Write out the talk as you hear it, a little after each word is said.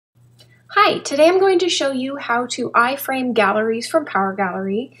Hi, today I'm going to show you how to iFrame galleries from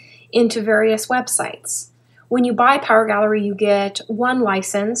PowerGallery into various websites. When you buy PowerGallery, you get one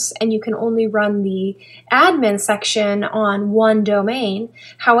license and you can only run the admin section on one domain.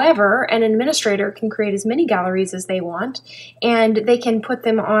 However, an administrator can create as many galleries as they want, and they can put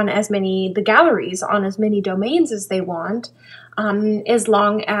them on the galleries on as many domains as they want, as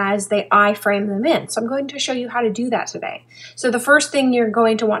long as they iFrame them in. So I'm going to show you how to do that today. So the first thing you're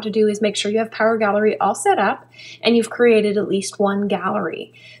going to want to do is make sure you have PowerGallery all set up and you've created at least one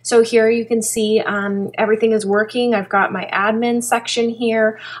gallery. So here you can see everything is working. I've got my admin section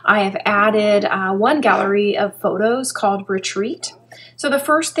here. I have added one gallery of photos called Retreat. So the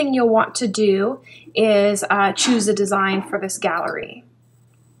first thing you'll want to do is choose a design for this gallery.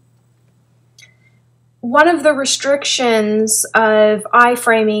 One of the restrictions of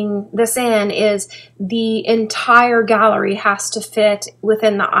iframing this in is the entire gallery has to fit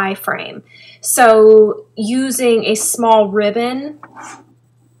within the iframe. So using a small ribbon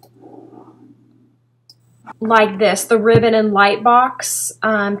like this, the ribbon and light box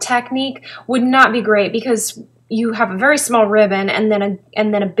technique, would not be great because you have a very small ribbon and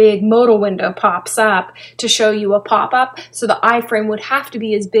then a big modal window pops up to show you a pop-up. So the iframe would have to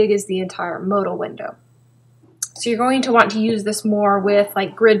be as big as the entire modal window. So you're going to want to use this more with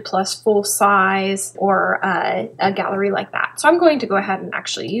like grid plus full size or a gallery like that. So I'm going to go ahead and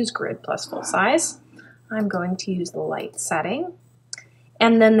actually use grid plus full size. I'm going to use the light setting.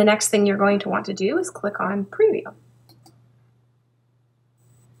 And then the next thing you're going to want to do is click on preview.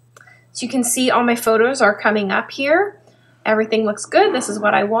 So you can see all my photos are coming up here. Everything looks good. This is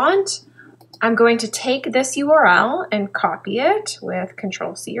what I want. I'm going to take this URL and copy it with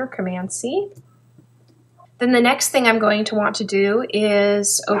Control-C or Command-C. Then the next thing I'm going to want to do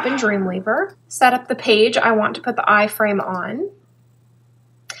is open Dreamweaver, set up the page I want to put the iframe on.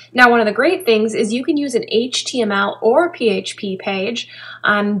 Now, one of the great things is you can use an HTML or PHP page.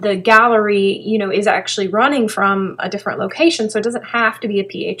 The gallery, is actually running from a different location, so it doesn't have to be a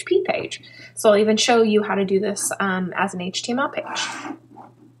PHP page. So I'll even show you how to do this as an HTML page.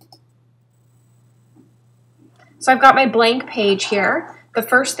 So I've got my blank page here. The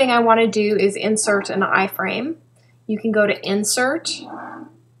first thing I want to do is insert an iframe. You can go to Insert,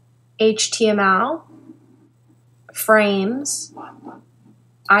 HTML, Frames,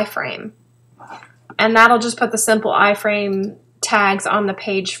 iFrame. And that'll just put the simple iframe tags on the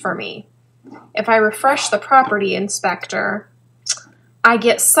page for me. If I refresh the property inspector, I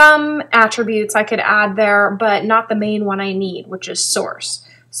get some attributes I could add there, but not the main one I need, which is source.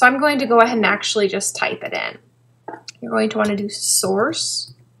 So I'm going to go ahead and actually just type it in. You're going to want to do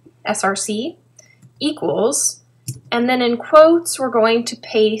source, src, equals, and then in quotes, we're going to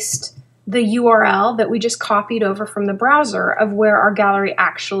paste the URL that we just copied over from the browser of where our gallery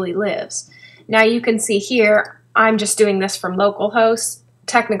actually lives. Now you can see here, I'm just doing this from localhost.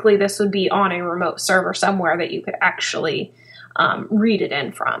 Technically, this would be on a remote server somewhere that you could actually read it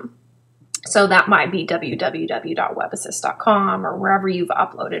in from. So that might be www.webassist.com or wherever you've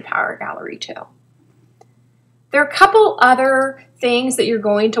uploaded PowerGallery to. There are a couple other things that you're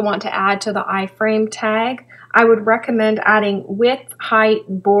going to want to add to the iframe tag. I would recommend adding width, height,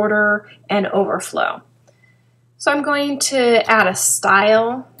 border, and overflow. So I'm going to add a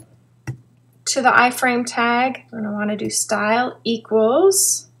style to the iframe tag. I'm going to want to do style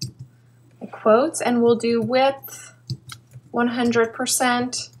equals, quotes, and we'll do width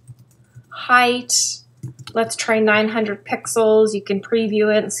 100%, height, let's try 900 pixels. You can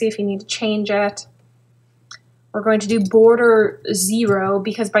preview it and see if you need to change it. We're going to do border 0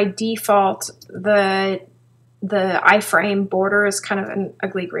 because by default the iframe border is kind of an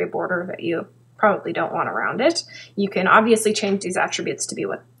ugly gray border that you probably don't want around it. You can obviously change these attributes to be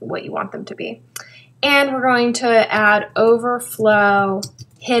what you want them to be. And we're going to add overflow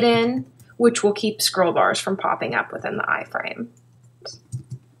hidden, which will keep scroll bars from popping up within the iframe.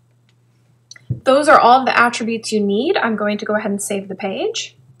 Those are all of the attributes you need. I'm going to go ahead and save the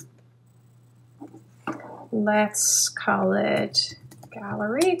page. Let's call it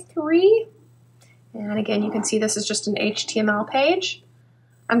Gallery 3. And again, you can see this is just an HTML page.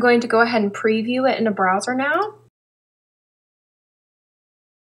 I'm going to go ahead and preview it in a browser now.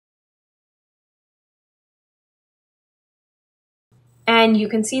 And you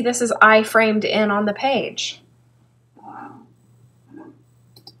can see this is iframed in on the page.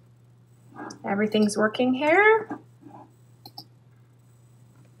 Everything's working here.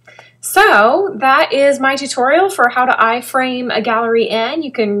 So that is my tutorial for how to iframe a gallery in.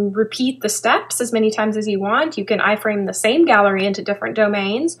 You can repeat the steps as many times as you want. You can iframe the same gallery into different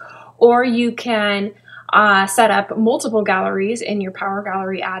domains, or you can set up multiple galleries in your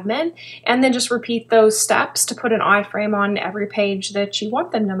PowerGallery admin, and then just repeat those steps to put an iframe on every page that you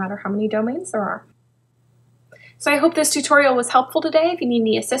want them, no matter how many domains there are. So I hope this tutorial was helpful today. If you need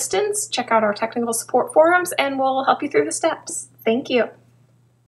any assistance, check out our technical support forums and we'll help you through the steps. Thank you.